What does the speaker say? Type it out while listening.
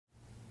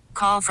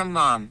call from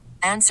mom.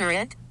 Answer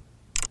it.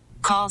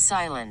 Call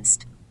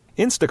silenced.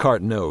 Instacart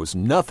knows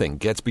nothing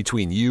gets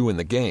between you and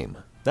the game.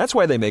 That's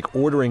why they make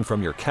ordering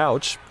from your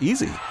couch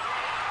easy.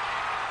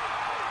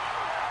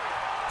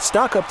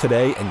 Stock up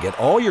today and get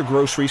all your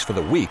groceries for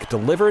the week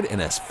delivered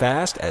in as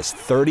fast as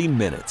 30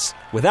 minutes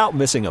without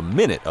missing a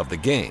minute of the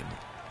game.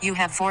 You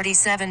have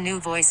 47 new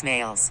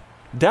voicemails.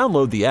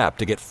 Download the app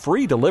to get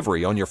free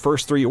delivery on your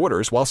first 3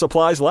 orders while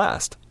supplies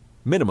last.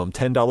 Minimum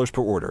 $10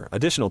 per order.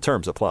 Additional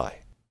terms apply.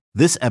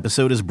 This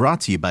episode is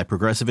brought to you by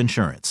Progressive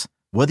Insurance.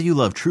 Whether you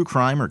love true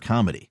crime or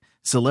comedy,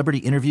 celebrity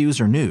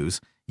interviews or news,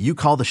 you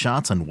call the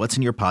shots on what's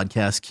in your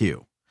podcast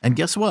queue. And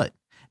guess what?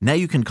 Now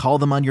you can call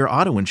them on your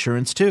auto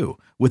insurance too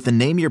with the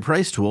Name Your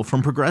Price tool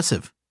from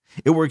Progressive.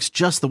 It works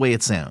just the way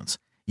it sounds.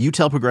 You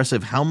tell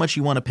Progressive how much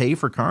you want to pay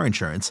for car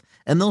insurance,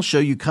 and they'll show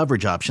you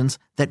coverage options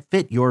that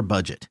fit your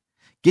budget.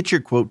 Get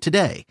your quote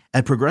today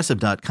at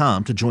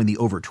Progressive.com to join the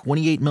over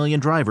 28 million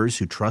drivers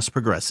who trust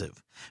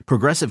Progressive.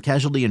 Progressive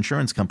Casualty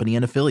Insurance Company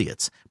and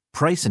Affiliates.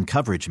 Price and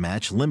coverage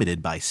match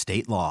limited by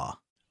state law.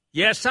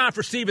 Yeah, it's time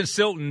for Steven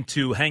Silton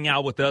to hang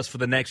out with us for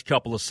the next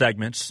couple of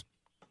segments.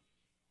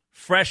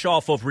 Fresh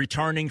off of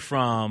returning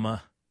from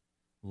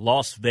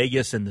Las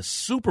Vegas and the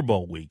Super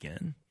Bowl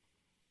weekend.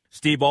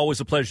 Steve, always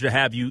a pleasure to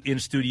have you in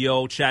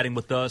studio chatting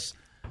with us.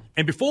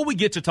 And before we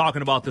get to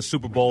talking about the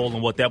Super Bowl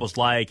and what that was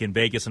like in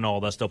Vegas and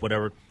all that stuff,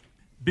 whatever,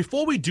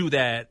 before we do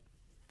that,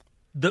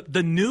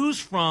 the news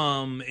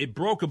from it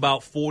broke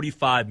about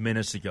 45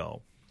 minutes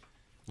ago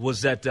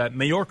was that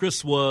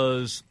Mayorkas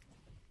was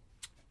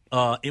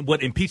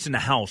impeached in the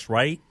House,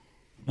 right?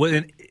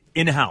 Well,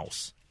 in the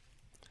House.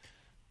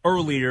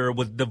 Earlier,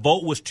 the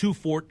vote was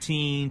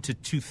 214 to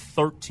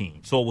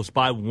 213, so it was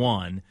by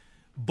 1.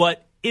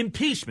 But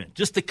impeachment,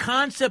 just the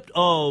concept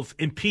of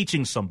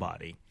impeaching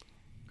somebody,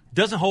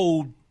 doesn't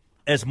hold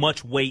as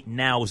much weight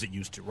now as it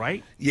used to,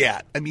 right?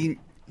 Yeah. I mean,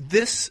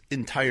 this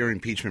entire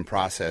impeachment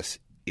process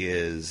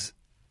is,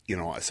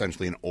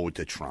 essentially an ode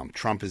to Trump.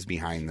 Trump is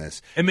behind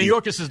this. And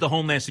Mayorkas is the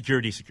Homeland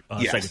Security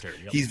Secretary.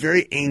 Yep. He's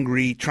very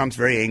angry. Trump's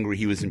very angry.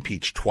 He was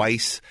impeached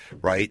twice,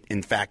 right?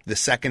 In fact, the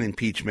second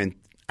impeachment,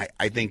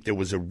 I think there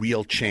was a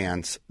real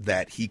chance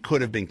that he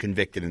could have been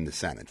convicted in the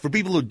Senate. For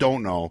people who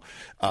don't know,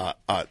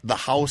 the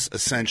House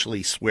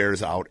essentially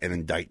swears out an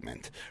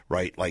indictment,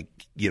 right?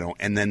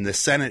 And then the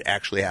Senate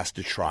actually has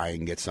to try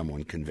and get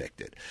someone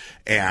convicted.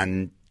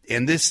 And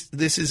this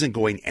isn't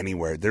going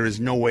anywhere. There is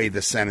no way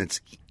the Senate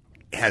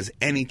has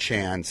any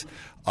chance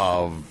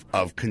of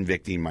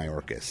convicting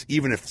Mayorkas,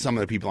 even if some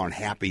of the people aren't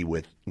happy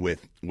with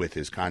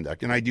his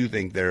conduct. And I do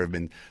think there have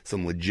been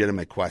some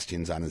legitimate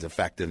questions on his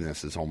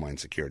effectiveness as Homeland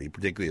Security,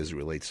 particularly as it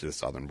relates to the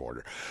southern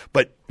border.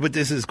 But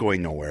this is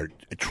going nowhere.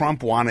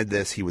 Trump wanted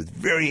this. He was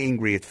very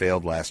angry it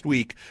failed last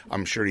week.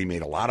 I'm sure he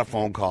made a lot of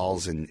phone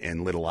calls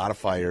and lit a lot of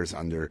fires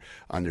under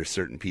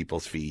certain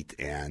people's feet,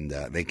 and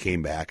they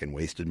came back and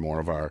wasted more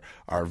of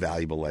our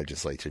valuable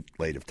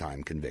legislative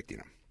time convicting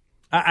him.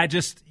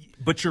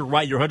 But you're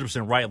right. You're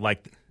 100% right.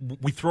 Like,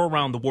 we throw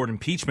around the word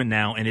impeachment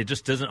now, and it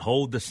just doesn't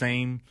hold the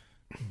same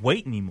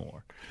weight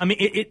anymore. I mean,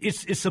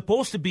 it's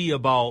supposed to be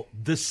about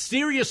the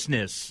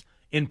seriousness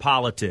in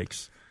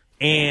politics,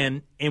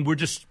 and we're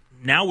just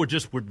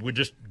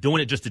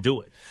doing it just to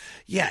do it.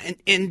 Yeah,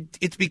 and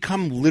it's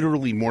become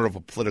literally more of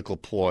a political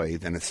ploy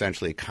than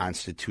essentially a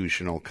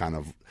constitutional kind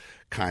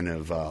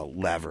of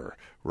lever,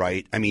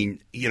 right? I mean,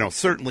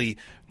 certainly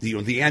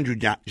the Andrew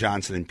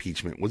Johnson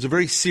impeachment was a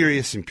very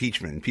serious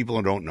impeachment. And people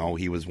who don't know,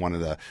 he was one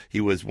of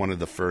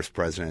the first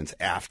presidents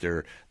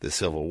after the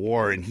Civil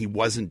War, and he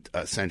wasn't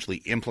essentially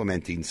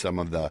implementing some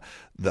of the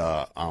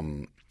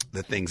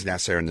things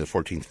necessary in the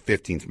 14th,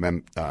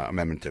 15th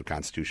Amendment to the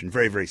Constitution.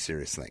 Very, very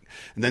serious thing.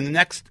 And then the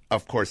next,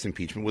 of course,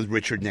 impeachment was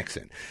Richard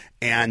Nixon.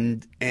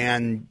 And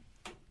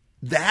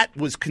that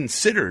was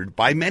considered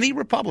by many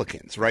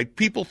Republicans, right?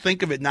 People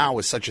think of it now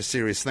as such a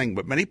serious thing,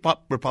 but many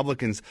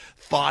Republicans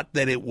thought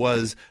that it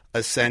was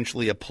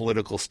essentially a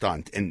political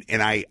stunt. And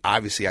I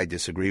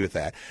disagree with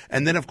that.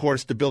 And then, of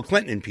course, the Bill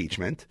Clinton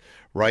impeachment,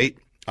 right?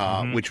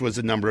 Which was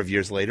a number of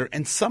years later.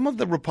 And some of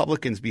the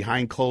Republicans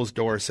behind closed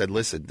doors said,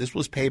 listen, this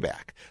was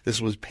payback. This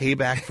was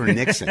payback for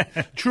Nixon.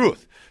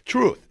 Truth.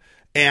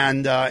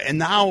 And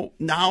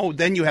now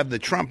then you have the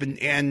Trump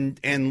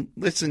and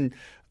listen,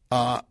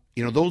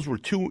 those were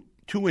two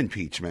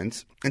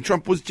impeachments, and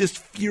Trump was just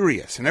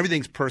furious, and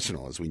everything's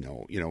personal, as we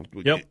know,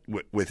 yep.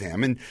 with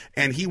him,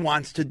 and he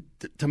wants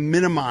to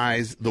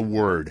minimize the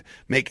word,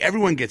 make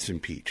everyone gets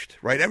impeached,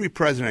 right? Every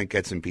president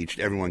gets impeached,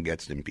 everyone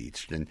gets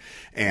impeached, and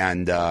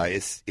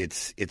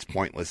it's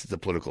pointless. It's a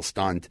political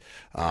stunt.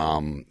 I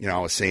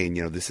was saying,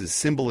 this is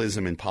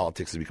symbolism in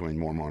politics is becoming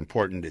more and more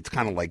important. It's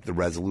kind of like the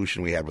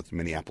resolution we had with the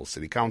Minneapolis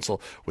City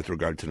Council with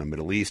regard to the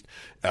Middle East.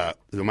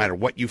 No matter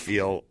what you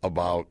feel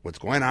about what's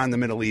going on in the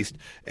Middle East,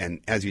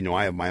 and as you know,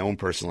 I have my own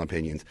personal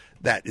opinions,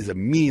 that is a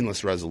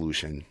meaningless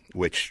resolution,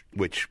 which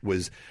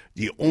was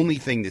the only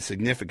thing that's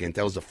significant.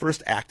 That was the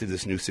first act of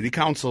this new city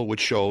council, which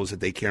shows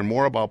that they care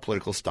more about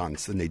political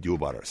stunts than they do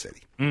about our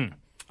city.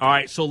 All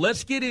right, so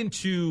let's get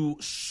into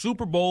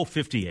Super Bowl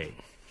 58.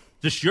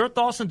 Just your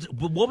thoughts on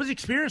what was the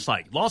experience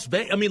like? Las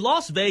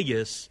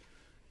Vegas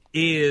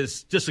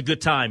is just a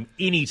good time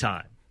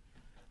anytime.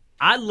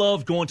 I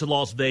love going to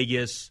Las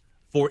Vegas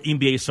for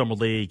NBA Summer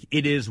League.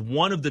 It is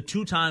one of the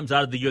 2 times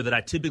out of the year that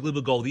I typically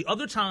would go. The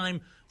other time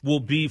will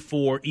be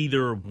for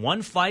either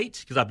one fight,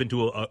 because I've been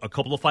to a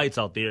couple of fights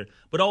out there,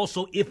 but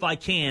also, if I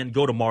can,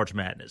 go to March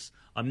Madness.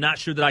 I'm not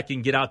sure that I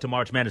can get out to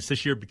March Madness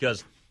this year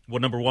because, well,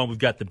 number one, we've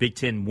got the Big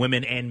Ten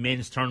women and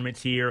men's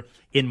tournaments here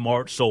in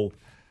March, so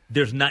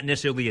there's not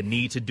necessarily a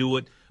need to do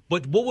it.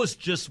 But what was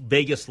just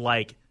Vegas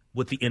like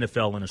with the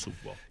NFL and the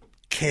Super Bowl?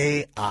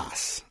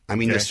 Chaos. I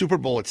mean, the Super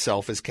Bowl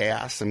itself is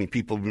chaos. I mean,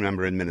 people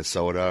remember in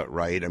Minnesota,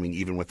 right? I mean,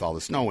 even with all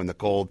the snow and the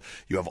cold,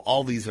 you have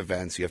all these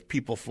events. You have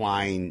people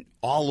flying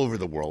all over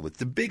the world. It's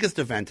the biggest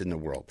event in the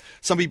world.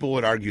 Some people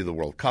would argue the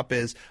World Cup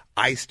is.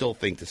 I still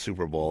think the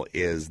Super Bowl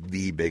is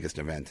the biggest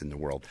event in the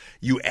world.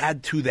 You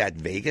add to that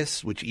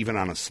Vegas, which even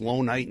on a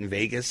slow night in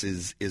Vegas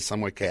is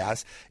somewhat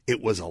chaos.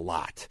 It was a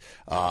lot.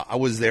 I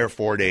was there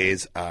 4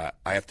 days. I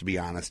have to be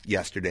honest,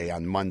 yesterday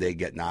on Monday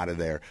getting out of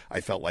there,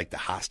 I felt like the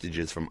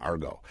hostages from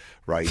Argo,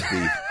 right?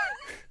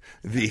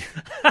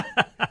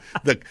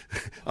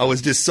 I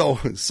was just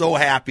so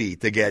happy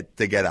to get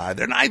out of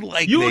there. And I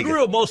like you Vegas.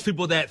 agree with most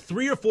people that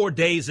 3 or 4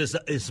 days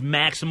is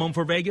maximum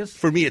for Vegas?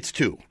 For me, it's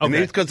 2. Okay. I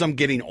mean, it's because I'm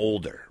getting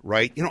older,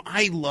 right? You know,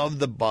 I love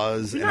the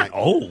buzz. You're not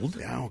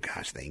old. Oh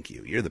gosh, thank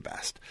you. You're the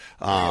best.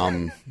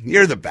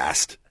 You're the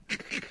best.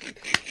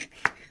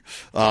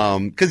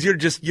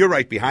 Because you're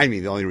right behind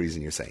me. The only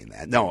reason you're saying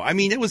that. No, I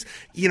mean, it was,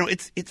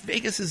 it's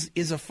Vegas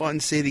is a fun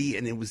city,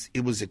 and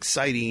it was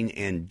exciting,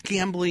 and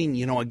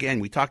gambling, again,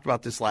 we talked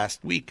about this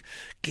last week.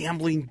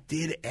 Gambling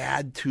did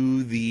add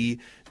to the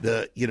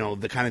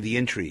kind of the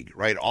intrigue,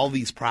 right? All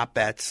these prop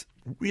bets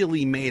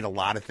really made a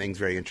lot of things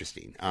very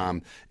interesting,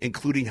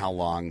 including how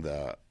long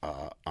the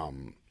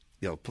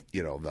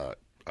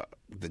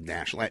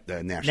national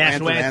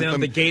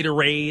anthem, the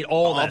Gatorade,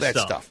 all that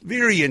stuff.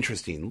 Very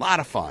interesting, a lot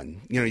of fun.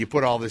 You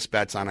put all this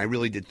bets on. I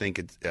really did think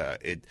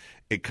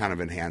it kind of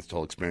enhanced the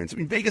whole experience. I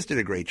mean, Vegas did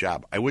a great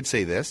job. I would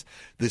say this: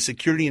 the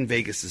security in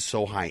Vegas is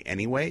so high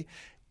anyway.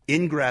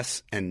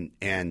 Ingress and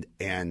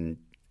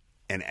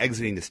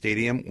exiting the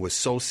stadium was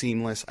so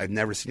seamless. I've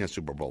never seen a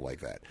Super Bowl like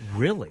that.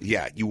 Really?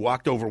 Yeah, you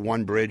walked over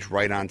one bridge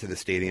right onto the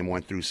stadium,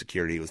 went through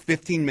security. It was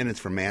 15 minutes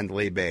from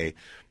Mandalay Bay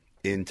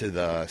into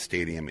the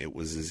stadium. It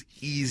was as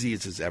easy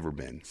as it's ever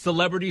been.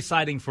 Celebrity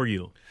sighting for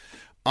you?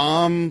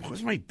 What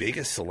was my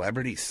biggest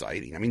celebrity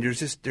sighting? I mean, there's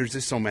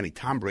just so many.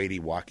 Tom Brady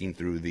walking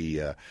through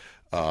the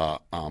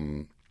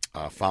Fontainebleau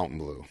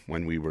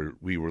when we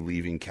were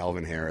leaving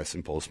Calvin Harris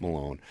and Post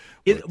Malone.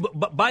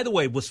 But by the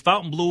way, was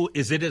Fontainebleau,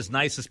 is it as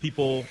nice as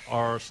people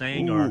are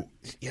saying? Or?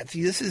 Yeah,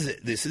 see, this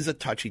is a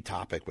touchy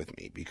topic with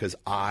me because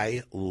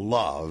I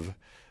love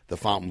the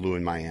Fontainebleau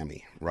in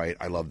Miami, right?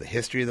 I love the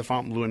history of the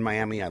Fontainebleau in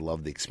Miami. I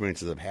love the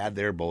experiences I've had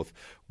there, both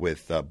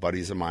with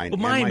buddies of mine. But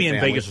Miami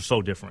and Vegas are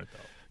so different, though.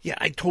 Yeah,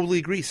 I totally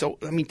agree. So,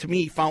 I mean, to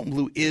me,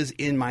 Fontainebleau is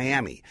in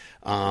Miami.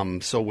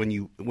 So when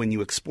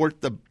you export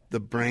the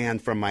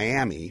brand from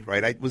Miami,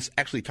 right? I was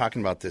actually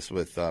talking about this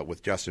with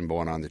Justin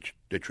Bowen on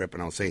the trip,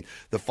 and I was saying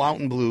the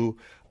Fontainebleau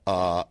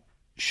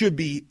should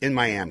be in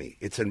Miami.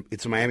 It's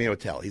a Miami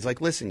hotel. He's like,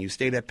 listen, you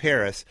stayed at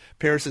Paris.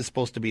 Paris is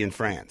supposed to be in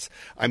France.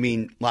 I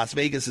mean, Las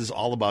Vegas is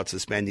all about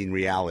suspending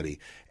reality.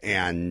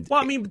 And well,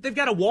 I mean, they've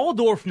got a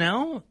Waldorf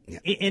now, yeah.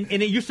 and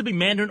it used to be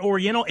Mandarin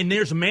Oriental, and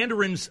there's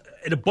Mandarins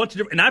at a bunch of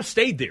different. And I've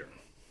stayed there,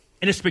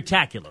 and it's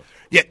spectacular.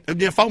 Yeah,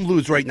 Fontainebleau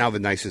is right now the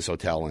nicest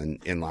hotel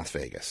in Las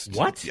Vegas.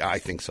 What? I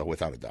think so,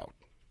 without a doubt.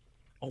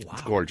 Oh wow,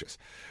 it's gorgeous.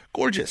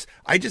 Gorgeous.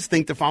 I just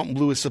think the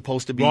Fontainebleau is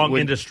supposed to be wrong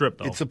end of the strip,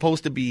 though. It's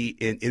supposed to be.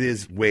 It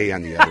is way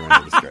on the other end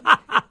of the strip.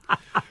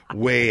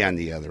 Way on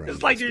the other end.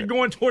 It's like you're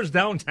going towards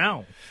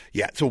downtown.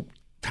 Yeah. So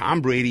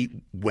Tom Brady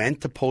went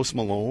to Post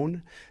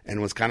Malone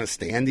and was kind of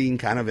standing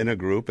kind of in a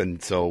group.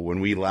 And so when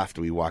we left,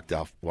 we walked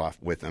off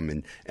with him.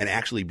 And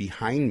actually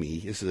behind me,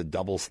 this is a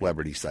double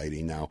celebrity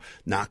sighting now,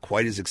 not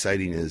quite as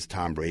exciting as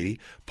Tom Brady.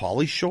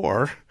 Pauly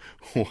Shore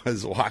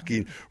was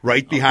walking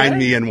right behind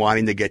me and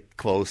wanting to get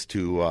close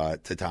to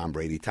Tom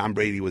Brady. Tom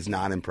Brady was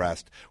not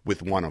impressed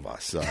with one of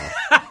us.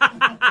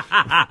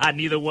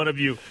 Neither one of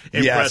you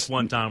impressed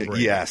one Tom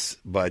Brady. Yes,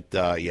 but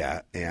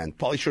yeah. And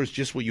Pauly Shore is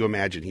just what you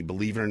imagine. He,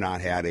 believe it or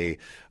not, had an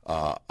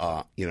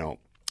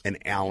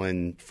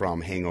Allen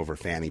from Hangover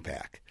fanny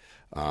pack,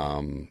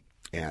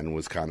 and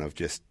was kind of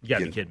just. You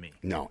gotta be kidding me.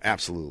 No,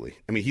 absolutely.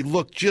 I mean, he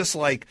looked just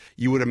like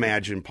you would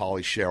imagine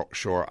Pauly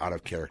Shore out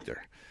of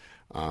character.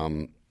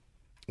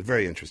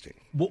 Very interesting.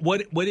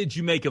 What did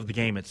you make of the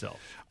game itself?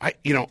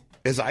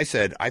 As I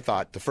said, I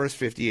thought the first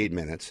 58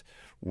 minutes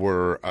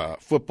were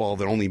football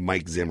that only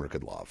Mike Zimmer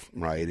could love.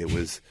 Right? It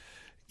was,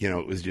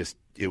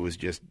 it was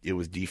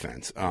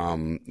defense.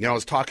 I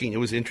was talking. It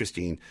was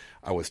interesting.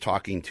 I was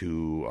talking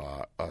to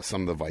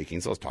some of the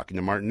Vikings. I was talking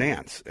to Martin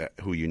Nance,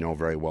 who you know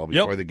very well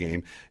before the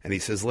game, and he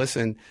says,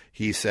 "Listen,"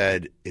 he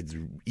said, "it's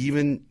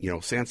even. San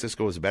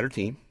Francisco is a better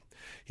team."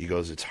 He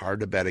goes, "It's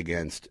hard to bet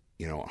against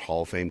a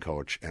Hall of Fame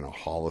coach and a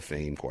Hall of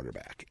Fame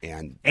quarterback,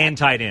 and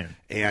tight end,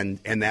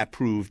 and that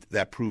proved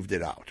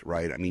it out,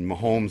 right? I mean,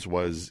 Mahomes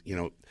was,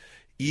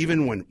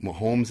 even when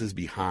Mahomes is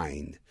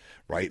behind,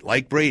 right?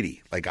 Like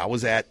Brady, like I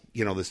was at,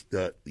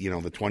 the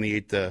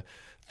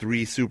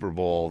 28-3 Super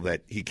Bowl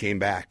that he came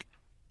back.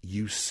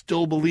 You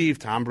still believe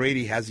Tom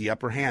Brady has the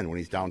upper hand when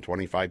he's down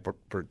 25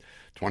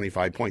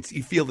 points.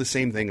 You feel the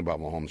same thing about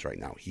Mahomes right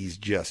now. He's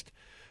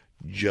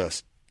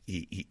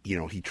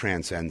he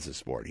transcends the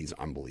sport. He's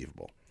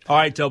unbelievable. All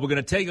right, we're going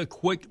to take a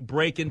quick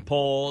break and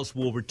pause.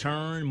 We'll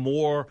return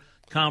more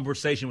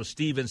conversation with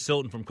Steven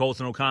Silton from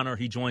Colson O'Connor.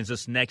 He joins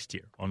us next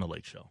year on The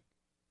Late Show.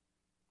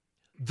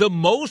 The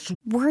most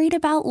worried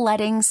about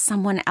letting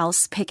someone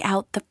else pick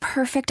out the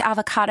perfect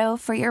avocado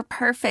for your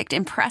perfect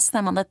impress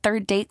them on the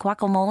third date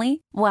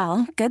guacamole?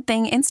 Well, good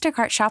thing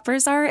Instacart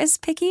shoppers are as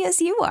picky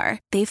as you are.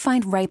 They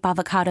find ripe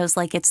avocados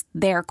like it's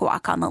their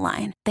guac on the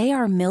line. They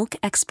are milk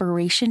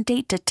expiration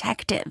date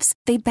detectives.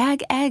 They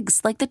bag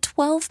eggs like the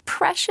 12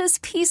 precious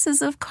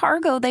pieces of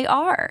cargo they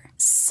are.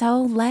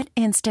 So let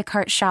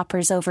Instacart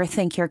shoppers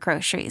overthink your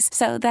groceries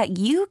so that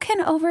you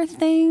can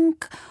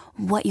overthink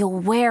what you'll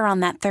wear on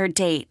that third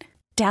date.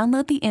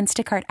 Download the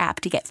Instacart app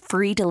to get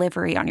free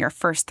delivery on your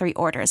first 3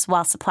 orders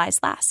while supplies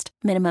last.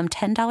 Minimum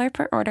 $10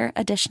 per order.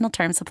 Additional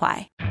terms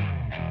apply.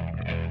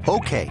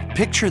 Okay,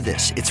 picture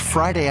this. It's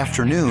Friday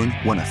afternoon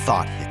when a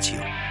thought hits you.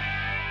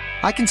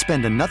 I can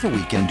spend another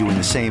weekend doing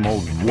the same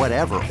old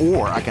whatever,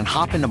 or I can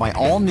hop into my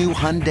all-new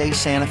Hyundai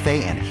Santa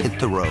Fe and hit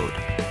the road.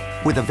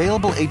 With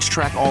available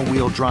H-Track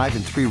all-wheel drive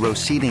and 3-row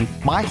seating,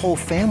 my whole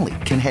family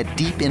can head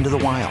deep into the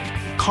wild.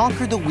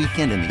 Conquer the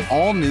weekend in the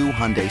all-new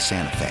Hyundai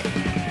Santa Fe.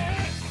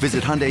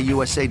 Visit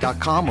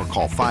HyundaiUSA.com or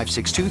call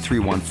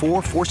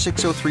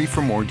 562-314-4603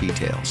 for more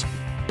details.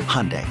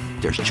 Hyundai,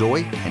 there's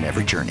joy in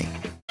every journey.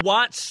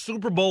 Watch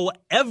Super Bowl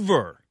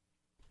ever.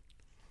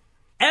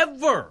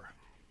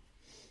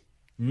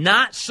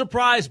 Not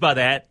surprised by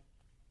that.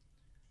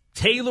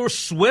 Taylor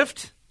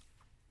Swift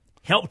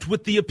helped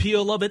with the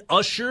appeal of it.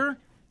 Usher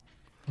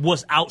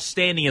was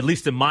outstanding, at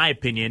least in my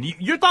opinion.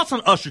 Your thoughts on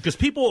Usher? Because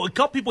a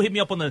couple people hit me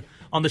up on the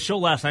show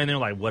last night, and they're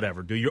like,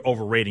 whatever, dude, you're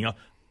overrating.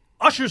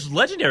 Usher's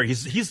legendary.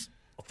 He's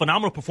a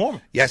phenomenal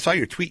performer. Yeah, I saw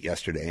your tweet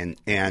yesterday,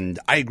 and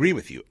I agree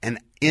with you. And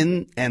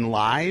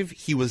live,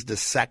 he was the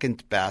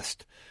second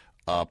best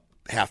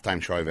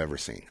halftime show I've ever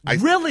seen.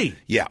 Really?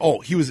 Yeah. Oh,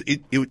 he was.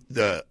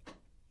 The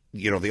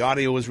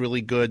audio was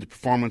really good. The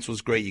performance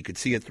was great. You could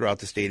see it throughout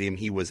the stadium.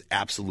 He was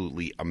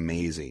absolutely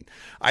amazing.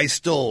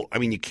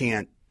 You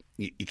can't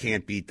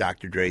beat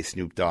Dr. Dre,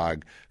 Snoop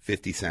Dogg,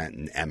 50 Cent,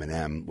 and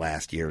Eminem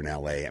last year in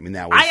L.A.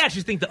 I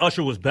actually think the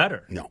Usher was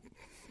better. No.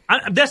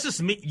 That's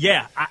just me.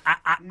 Yeah,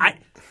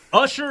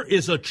 Usher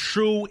is a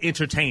true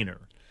entertainer.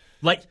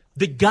 Like,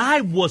 the guy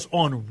was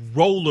on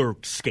roller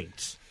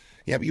skates.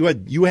 Yeah,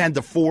 but you had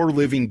the 4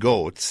 living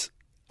goats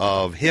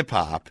of hip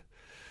hop,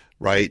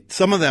 right?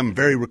 Some of them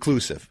very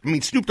reclusive.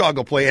 Snoop Dogg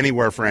will play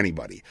anywhere for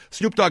anybody.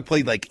 Snoop Dogg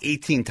played like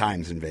 18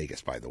 times in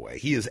Vegas, by the way.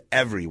 He is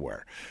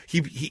everywhere.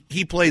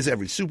 He plays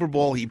every Super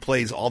Bowl. He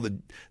plays all the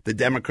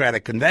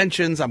Democratic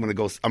conventions.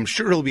 I'm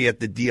sure he'll be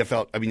at the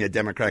the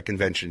Democratic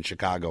convention in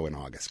Chicago in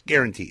August,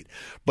 guaranteed.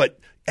 But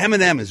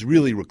Eminem is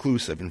really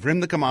reclusive, and for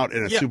him to come out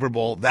in a Super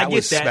Bowl, that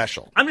was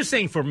special. I'm just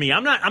saying, for me,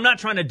 I'm not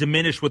trying to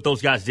diminish what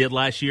those guys did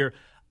last year.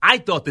 I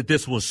thought that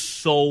this was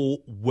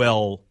so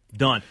well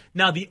done.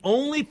 Now, the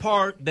only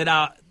thing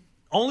I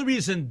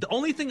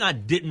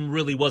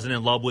wasn't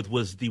in love with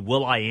was the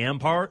Will.i.am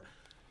part,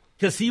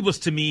 because he was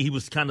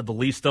kind of the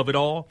least of it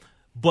all.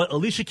 But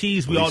Alicia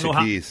Keys, we all know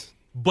how.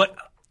 But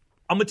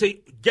I'm going to tell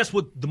you, guess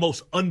what the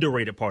most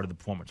underrated part of the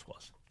performance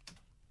was?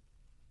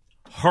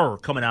 Her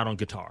coming out on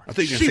guitar.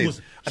 She was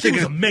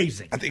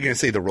amazing. I think you're going to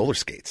say the roller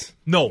skates.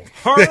 No,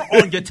 her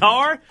on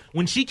guitar,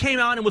 when she came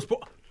out and was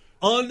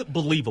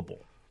unbelievable.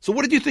 So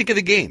what did you think of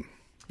the game?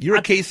 You're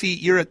a KC.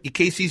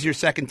 KC's your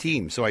second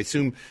team, so I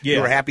assume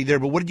you were happy there.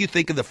 But what did you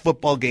think of the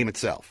football game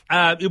itself?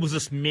 It was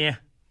just meh.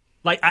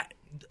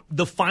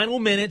 The final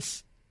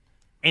minutes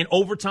and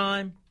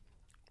overtime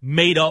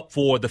made up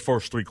for the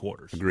first 3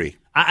 quarters. Agree.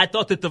 I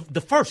thought that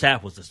the first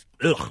half was just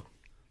ugh.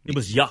 It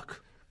was yuck.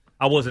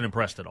 I wasn't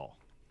impressed at all.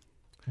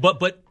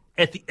 But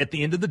at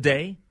the end of the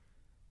day,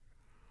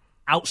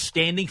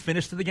 outstanding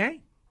finish to the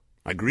game.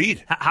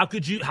 Agreed. How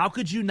could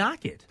you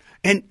knock it?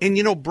 And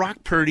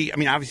Brock Purdy,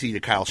 obviously the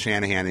Kyle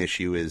Shanahan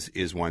issue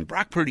is one.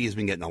 Brock Purdy has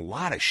been getting a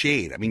lot of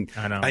shade. I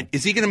know.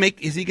 Is he going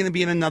to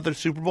be in another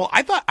Super Bowl?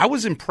 I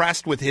was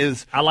impressed with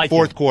his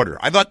fourth quarter.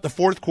 I thought the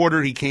fourth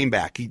quarter he came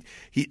back.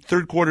 He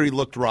third quarter he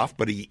looked rough,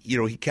 but he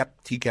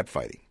kept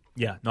fighting.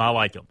 Yeah, no, I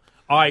like him.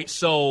 All right,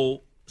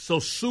 so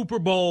Super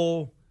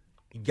Bowl,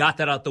 you got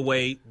that out the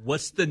way.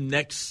 What's the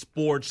next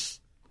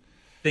sports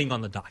thing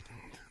on the docket?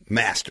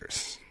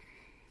 Masters.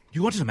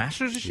 You went to the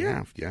Masters this year?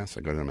 Yeah, yes,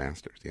 I go to the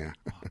Masters. Yeah.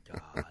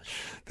 Oh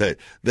gosh.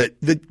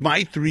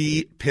 My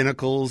 3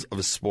 pinnacles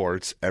of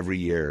sports every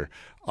year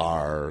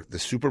are the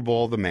Super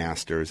Bowl, the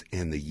Masters,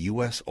 and the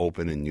U.S.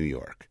 Open in New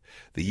York.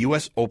 The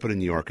U.S. Open in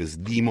New York is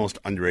the most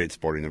underrated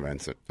sporting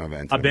event in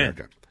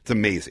America. It's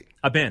amazing.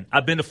 I've been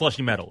to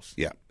Flushing Meadows.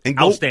 Yeah,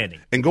 outstanding.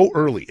 And go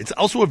early. It's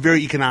also a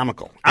very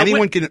economical.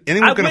 Anyone can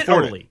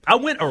afford it. I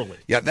went early.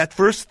 Yeah, that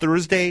first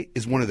Thursday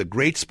is one of the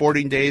great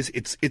sporting days.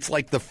 It's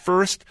like the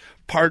first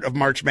part of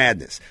March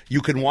Madness. You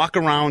can walk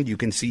around. You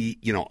can see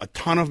a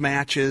ton of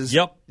matches.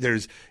 Yep.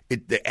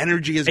 The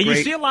energy is great. And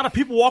you see a lot of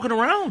people walking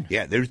around.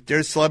 Yeah,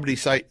 there's celebrity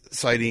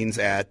sightings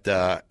at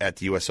the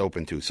U.S.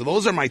 Open too. So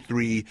those are my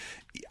three.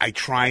 I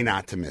try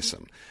not to miss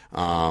them.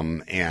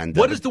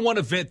 What is the one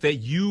event that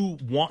you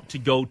want to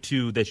go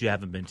to that you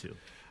haven't been to?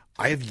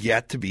 I have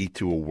yet to be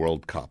to a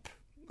World Cup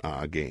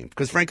game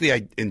because,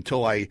 frankly,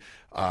 until I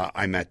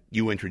met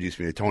you, introduced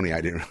me to Tony,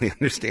 I didn't really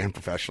understand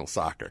professional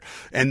soccer.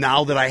 And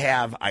now that I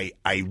have,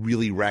 I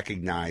really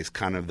recognize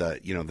kind of the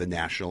the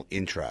national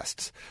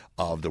interests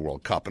of the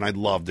World Cup, and I'd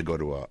love to go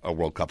to a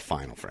World Cup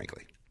final.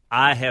 Frankly,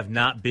 I have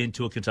not been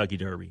to a Kentucky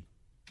Derby.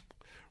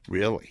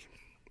 Really?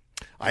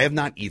 I have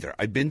not either.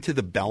 I've been to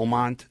the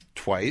Belmont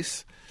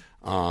twice,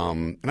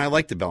 and I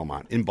like the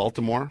Belmont in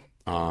Baltimore.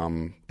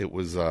 It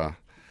was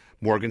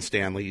Morgan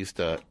Stanley used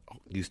to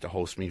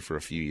host me for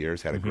a few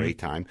years. Had a great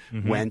time.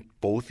 Mm-hmm. Went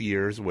both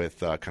years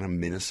with kind of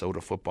Minnesota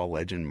football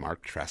legend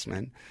Mark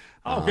Trestman.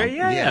 Oh, great!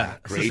 Yeah.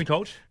 Great, assistant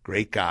coach,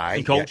 great guy.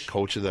 And coach, yeah,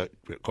 coach of the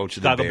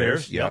Chicago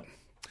Bears. Yep.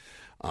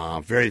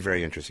 Very,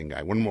 very interesting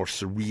guy. One of the more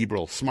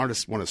cerebral, one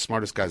of the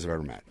smartest guys I've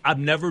ever met. I've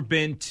never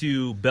been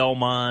to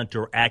Belmont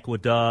or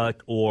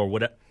Aqueduct or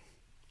whatever.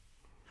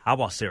 How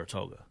about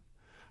Saratoga?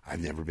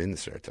 I've never been to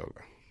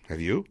Saratoga.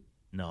 Have you?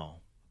 No,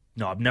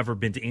 I've never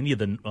been to any of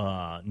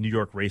the New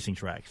York racing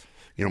tracks.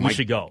 We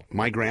should go.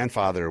 My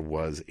grandfather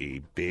was a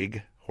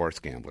big horse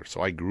gambler,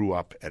 so I grew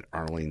up at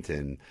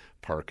Arlington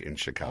Park in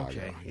Chicago.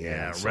 Okay.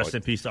 Yeah, rest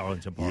in peace to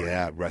Arlington Park.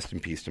 Yeah, rest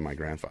in peace to my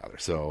grandfather.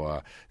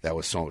 So that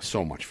was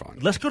so much fun.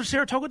 Let's go to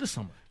Saratoga this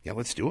summer. Yeah,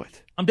 let's do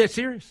it. I'm dead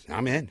serious.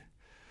 I'm in.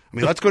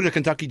 Let's go to the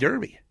Kentucky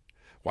Derby.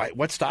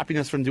 What's stopping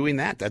us from doing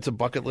that? That's a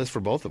bucket list for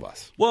both of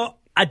us. Well,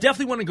 I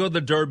definitely want to go to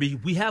the Derby.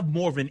 We have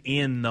more of an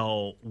in,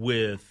 though,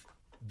 with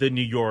the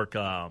New York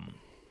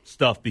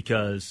stuff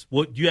because,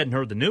 you hadn't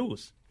heard the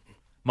news.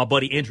 My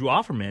buddy Andrew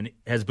Offerman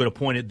has been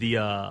appointed the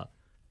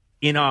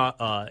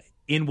NYAR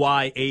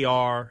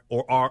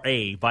or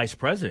RA vice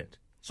president.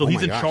 So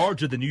he's in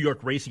charge of the New York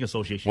Racing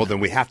Association. Well, then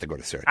we have to go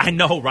to Saratoga. I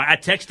know, right? I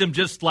texted him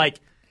just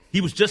like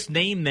he was just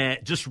named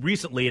that just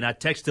recently, and I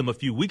texted him a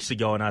few weeks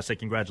ago, and I said,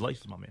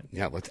 congratulations, my man.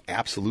 Yeah, let's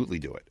absolutely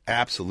do it.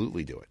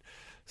 Absolutely do it.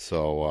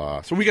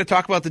 So we got to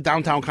talk about the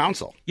Downtown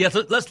Council. Yeah,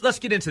 so let's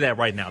get into that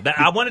right now.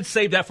 I wanted to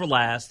save that for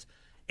last,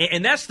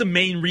 and that's the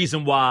main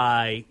reason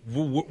why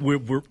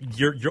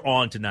you're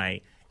on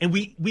tonight. And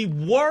we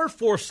were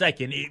for a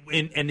second,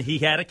 and he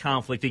had a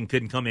conflict and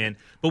couldn't come in,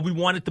 but we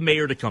wanted the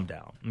mayor to come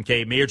down,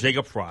 okay, Mayor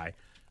Jacob Fry.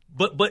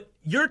 But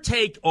your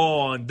take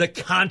on the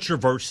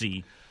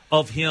controversy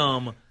of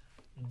him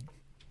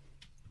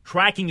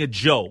cracking a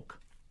joke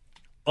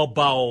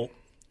about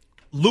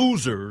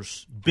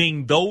losers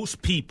being those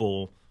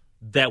people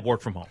that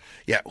work from home.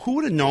 Yeah, who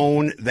would have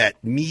known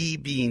that me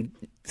being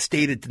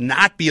stated to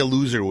not be a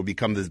loser would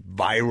become this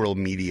viral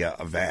media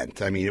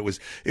event? I mean, it was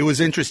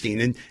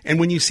interesting. And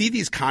when you see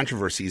these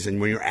controversies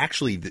and when you're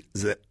actually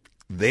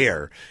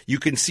there, you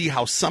can see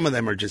how some of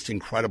them are just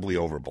incredibly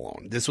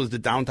overblown. This was the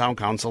Downtown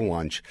Council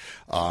lunch.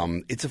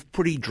 It's a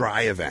pretty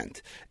dry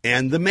event.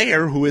 And the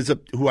mayor,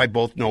 who I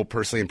both know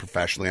personally and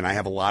professionally, and I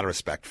have a lot of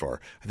respect for,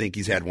 I think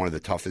he's had one of the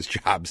toughest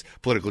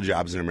political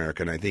jobs in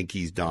America, and I think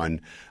he's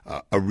done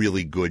a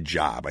really good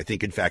job. I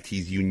think, in fact,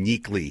 he's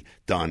uniquely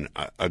done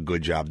a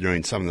good job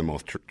during some of the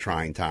most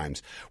trying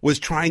times, was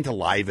trying to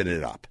liven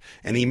it up.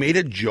 And he made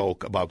a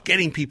joke about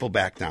getting people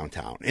back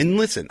downtown. And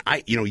listen,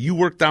 you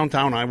work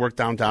downtown, I work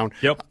downtown.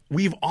 Yep.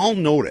 We've all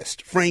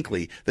noticed,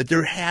 frankly, that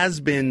there has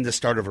been the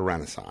start of a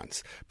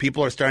renaissance.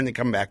 People are starting to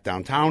come back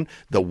downtown.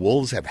 The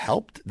Wolves have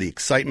helped. The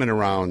excitement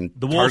around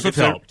the Wolves have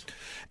helped.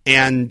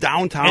 And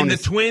downtown and the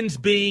Twins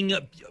being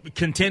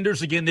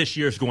contenders again this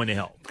year is going to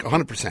help.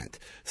 100%.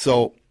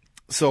 So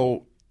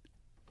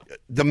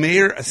the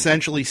mayor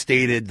essentially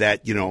stated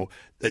that,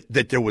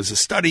 that there was a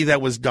study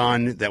that was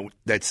done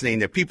that's saying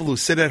that people who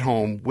sit at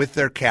home with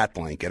their cat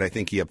blanket, I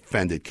think he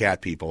offended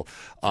cat people,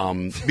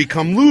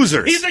 become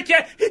losers. He's a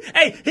cat.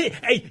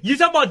 Hey, you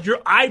talking about your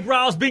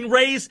eyebrows being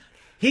raised?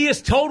 He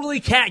is totally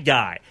cat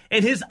guy,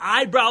 and his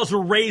eyebrows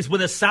were raised when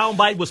the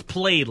soundbite was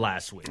played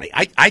last week.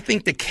 I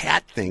think the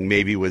cat thing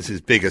maybe was his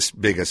biggest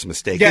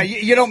mistake. Yeah,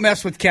 you don't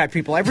mess with cat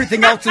people.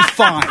 Everything else is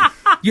fine.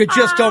 You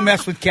just don't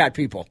mess with cat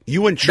people.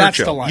 You and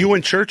Churchill.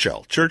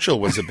 Churchill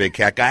was a big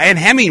cat guy. And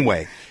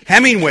Hemingway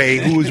Hemingway,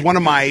 who's one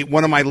of my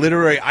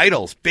literary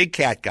idols, big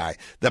cat guy,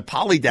 the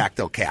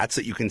polydactyl cats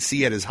that you can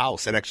see at his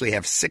house that actually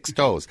have 6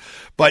 toes.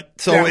 But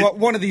so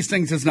one of these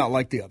things is not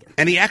like the other.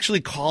 And he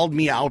actually called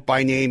me out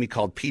by name. He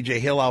called PJ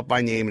Hill out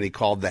by name, and he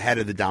called the head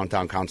of the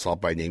downtown council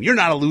out by name. You're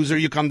not a loser.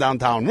 You come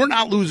downtown. We're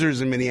not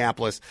losers in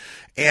Minneapolis.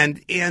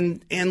 And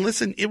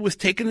listen, it was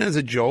taken as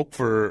a joke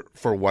for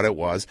what it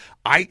was.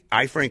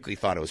 I frankly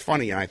thought it was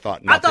funny, and I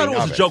thought nothing of it. I thought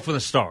it was a joke from the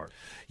start.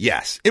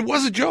 Yes, it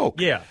was a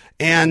joke. Yeah.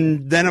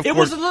 And then, of course, it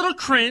was a little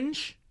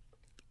cringe.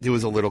 It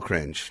was a little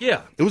cringe.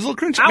 Yeah. It was a little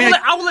cringe.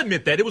 I will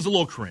admit that. It was a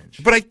little cringe.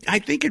 But I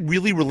think it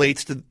really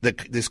relates to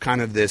this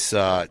kind of this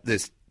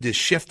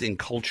shift in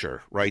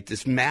culture, right?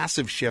 This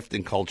massive shift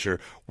in culture,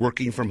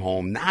 working from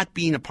home, not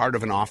being a part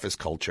of an office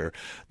culture,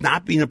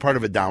 not being a part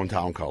of a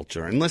downtown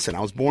culture. And listen,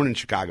 I was born in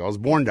Chicago. I was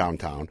born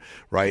downtown,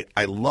 right?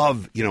 I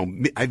love,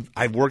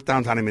 I've worked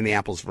downtown in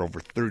Minneapolis for over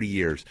 30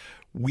 years.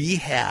 We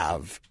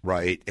have,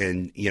 right,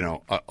 and,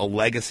 a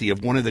legacy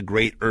of one of the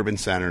great urban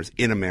centers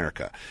in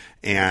America.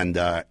 And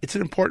it's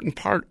an important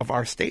part of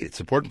our state. It's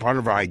an important part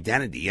of our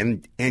identity.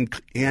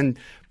 And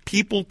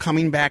people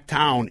coming back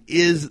town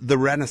is the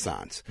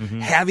Renaissance. Mm-hmm.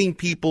 Having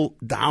people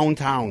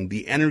downtown,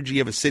 the energy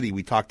of a city.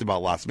 We talked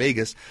about Las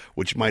Vegas,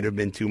 which might have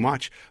been too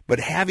much, but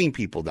having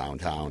people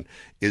downtown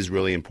is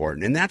really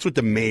important. And that's what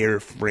the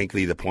mayor,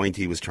 frankly, the point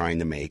he was trying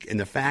to make.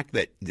 And the fact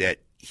that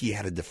he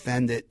had to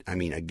defend it,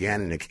 again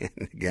and again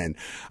and again,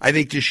 I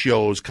think just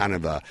shows kind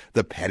of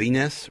the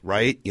pettiness,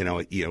 right?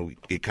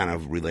 It kind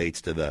of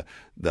relates to the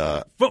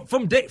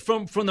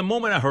from the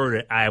moment I heard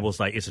it, I was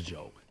like, it's a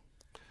joke.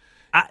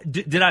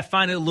 Did I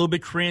find it a little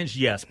bit cringe?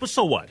 Yes, but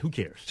so what? Who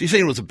cares? So you're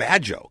saying it was a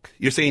bad joke?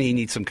 You're saying he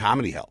needs some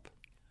comedy help?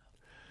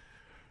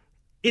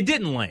 It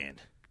didn't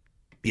land.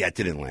 Yeah, it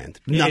didn't land.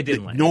 It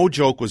didn't land. No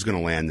joke was going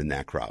to land in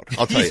that crowd.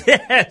 I'll tell you.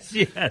 Yes.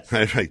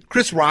 Right.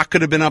 Chris Rock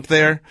could have been up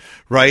there,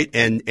 right?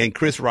 And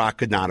Chris Rock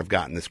could not have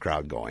gotten this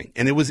crowd going.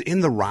 And it was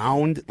in the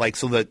round,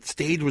 so the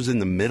stage was in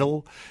the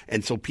middle,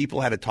 and so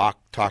people had to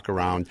talk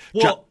around.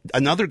 Well,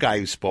 another guy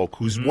who spoke,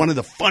 who's one of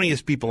the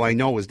funniest people I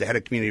know, was the head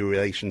of community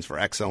relations for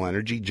XL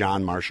Energy,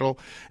 John Marshall.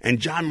 And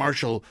John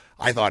Marshall,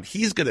 I thought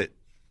he's going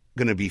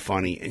to be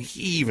funny, and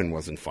he even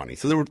wasn't funny.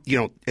 So there were,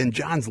 and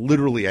John's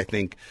literally, I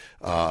think,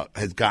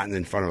 has gotten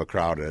in front of a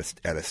crowd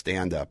at a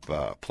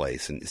stand-up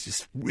place, and it's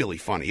just really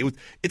funny.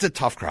 It's a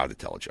tough crowd to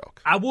tell a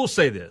joke. I will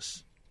say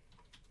this.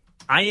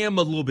 I am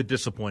a little bit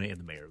disappointed in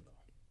the mayor, though.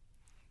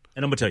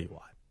 And I'm going to tell you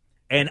why.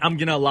 And I'm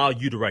going to allow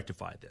you to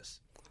rectify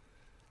this,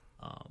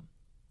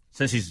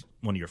 since he's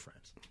one of your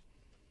friends.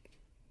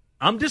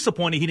 I'm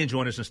disappointed he didn't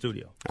join us in the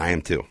studio. I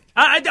am, too.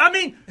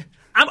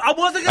 I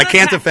wasn't gonna I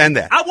can't defend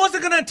that. I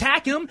wasn't going to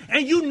attack him,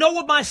 and you know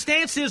what my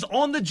stance is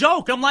on the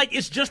joke. I'm like,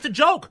 it's just a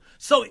joke.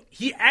 So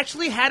he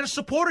actually had a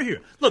supporter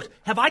here. Look,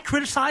 have I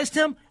criticized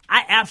him?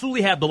 I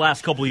absolutely have the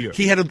last couple of years.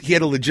 He had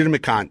a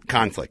legitimate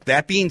conflict.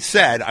 That being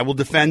said, I will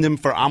defend him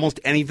for almost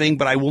anything,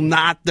 but I will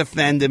not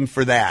defend him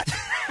for that.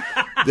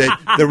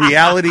 The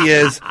reality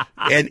is,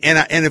 and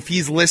if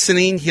he's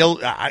listening, he'll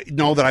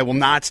know that I will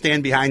not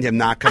stand behind him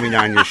not coming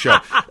on your show.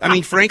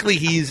 Frankly,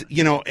 he's,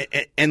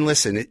 and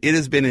listen, it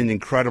has been an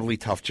incredibly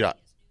tough job.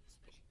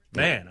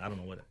 Man, I don't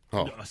know what it.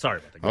 Oh, sorry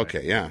about that.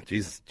 Okay, yeah,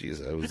 Jesus,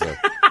 it was.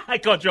 I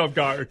caught you off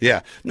guard.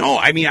 Yeah, no,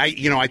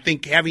 I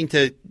think having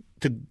to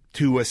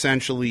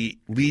essentially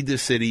lead the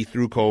city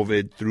through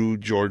COVID, through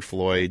George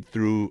Floyd,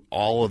 through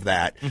all of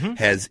that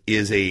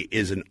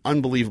is an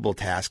unbelievable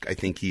task. I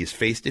think he has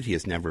faced it. He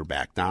has never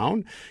backed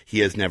down. He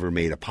has never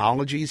made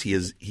apologies. He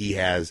has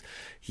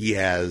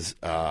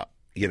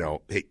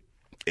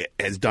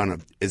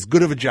done as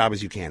good of a job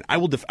as you can.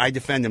 I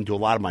defend him to a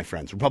lot of my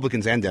friends,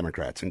 Republicans and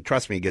Democrats, and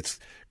trust me, he gets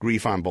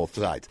grief on both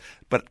sides.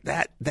 But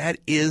that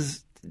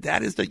is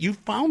that you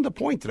found the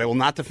point that I will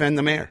not defend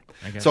the mayor.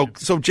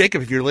 So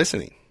Jacob, if you're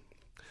listening.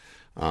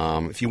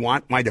 If you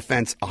want my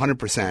defense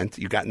 100%,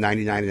 you got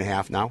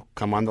 99.5 now,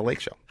 come on the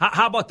Lake Show.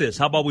 How about this?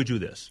 How about we do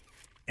this?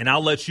 And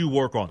I'll let you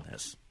work on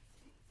this.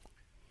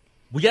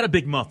 We got a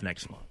big month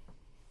next month.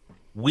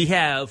 We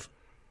have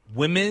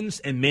women's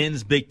and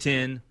men's Big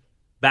Ten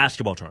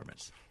basketball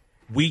tournaments.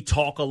 We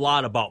talk a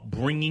lot about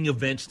bringing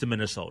events to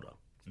Minnesota,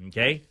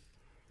 okay?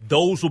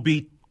 Those will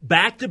be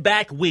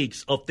back-to-back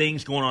weeks of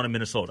things going on in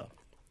Minnesota.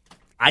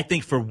 I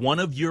think for one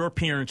of your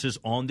appearances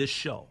on this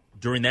show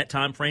during that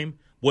time frame,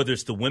 whether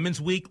it's the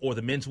women's week or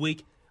the men's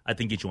week, I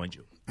think he joined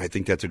you. I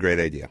think that's a great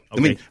idea.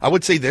 Okay. I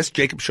would say this: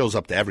 Jacob shows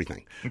up to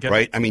everything,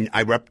 right?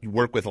 I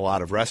work with a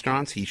lot of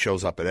restaurants. He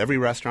shows up at every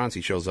restaurant.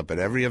 He shows up at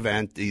every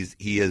event.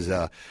 He is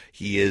a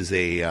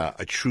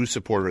true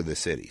supporter of the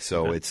city.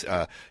 So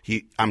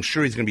I'm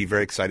sure he's going to be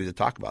very excited to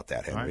talk about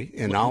that, Henry. Right.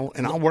 And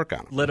I'll work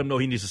on him. Let him know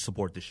he needs to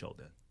support this show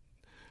then.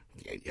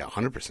 Yeah,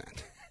 100%.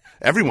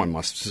 Everyone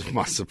must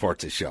support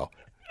this show.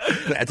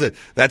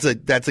 That's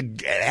a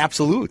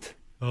absolute.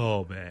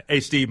 Oh, man. Hey,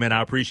 Steve, man,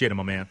 I appreciate it,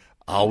 my man.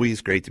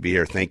 Always great to be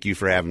here. Thank you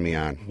for having me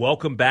on.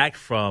 Welcome back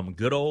from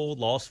good old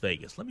Las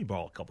Vegas. Let me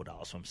borrow a couple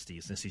dollars from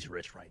Steve since he's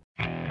rich right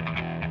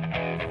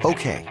now.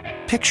 Okay,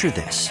 picture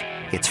this.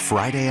 It's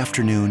Friday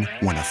afternoon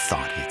when a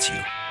thought hits you.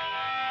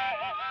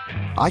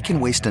 I can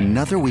waste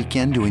another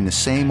weekend doing the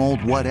same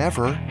old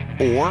whatever,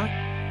 or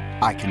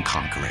I can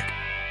conquer it.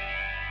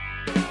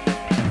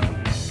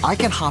 I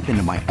can hop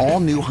into my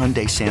all-new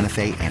Hyundai Santa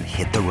Fe and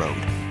hit the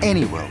road.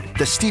 Any road.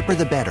 The steeper,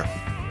 the better.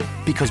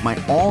 Because my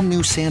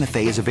all-new Santa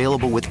Fe is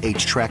available with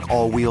H-Track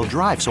all-wheel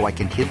drive, so I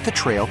can hit the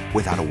trail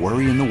without a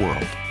worry in the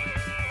world.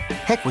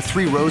 Heck, with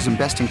 3 rows and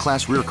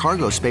best-in-class rear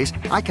cargo space,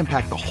 I can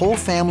pack the whole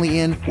family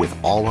in with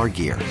all our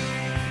gear.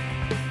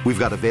 We've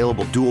got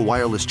available dual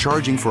wireless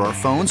charging for our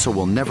phones, so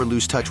we'll never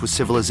lose touch with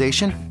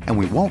civilization, and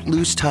we won't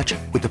lose touch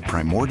with the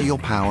primordial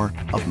power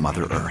of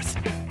Mother Earth.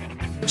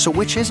 So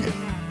which is it?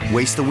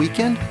 Waste the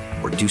weekend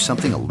or do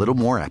something a little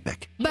more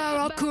epic?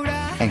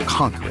 And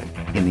conquer it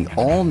in the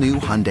all-new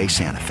Hyundai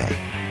Santa Fe.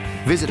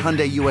 Visit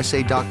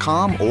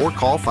HyundaiUSA.com or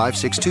call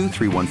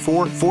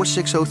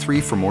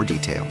 562-314-4603 for more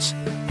details.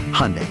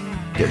 Hyundai,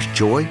 there's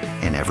joy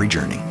in every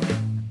journey.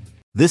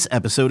 This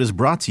episode is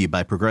brought to you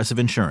by Progressive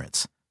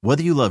Insurance.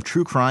 Whether you love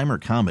true crime or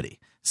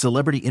comedy,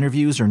 celebrity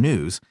interviews or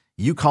news,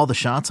 you call the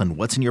shots on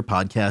what's in your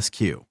podcast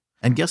queue.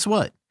 And guess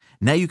what?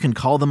 Now you can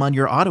call them on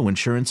your auto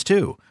insurance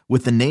too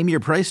with the Name Your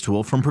Price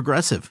tool from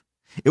Progressive.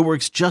 It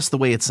works just the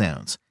way it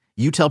sounds.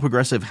 You tell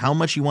Progressive how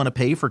much you want to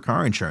pay for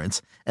car insurance,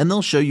 and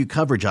they'll show you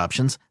coverage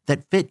options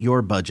that fit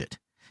your budget.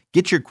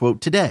 Get your quote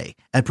today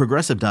at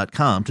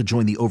Progressive.com to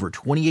join the over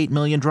 28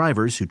 million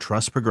drivers who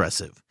trust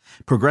Progressive.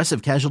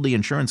 Progressive Casualty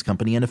Insurance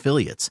Company and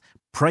Affiliates.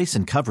 Price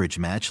and coverage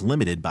match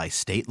limited by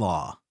state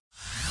law.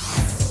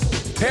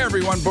 Hey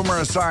everyone, Boomer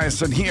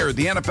Esiason here.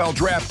 The NFL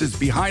draft is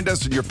behind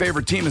us and your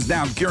favorite team is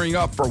now gearing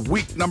up for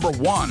week number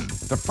 1.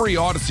 The free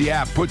Odyssey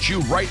app puts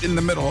you right in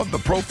the middle of the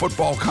pro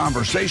football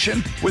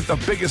conversation with the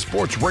biggest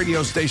sports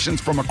radio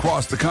stations from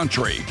across the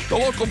country. The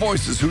local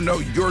voices who know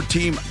your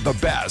team the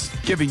best,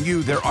 giving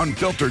you their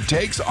unfiltered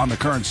takes on the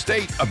current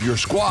state of your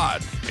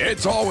squad.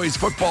 It's always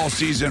football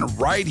season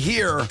right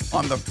here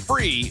on the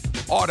free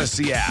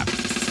Odyssey app.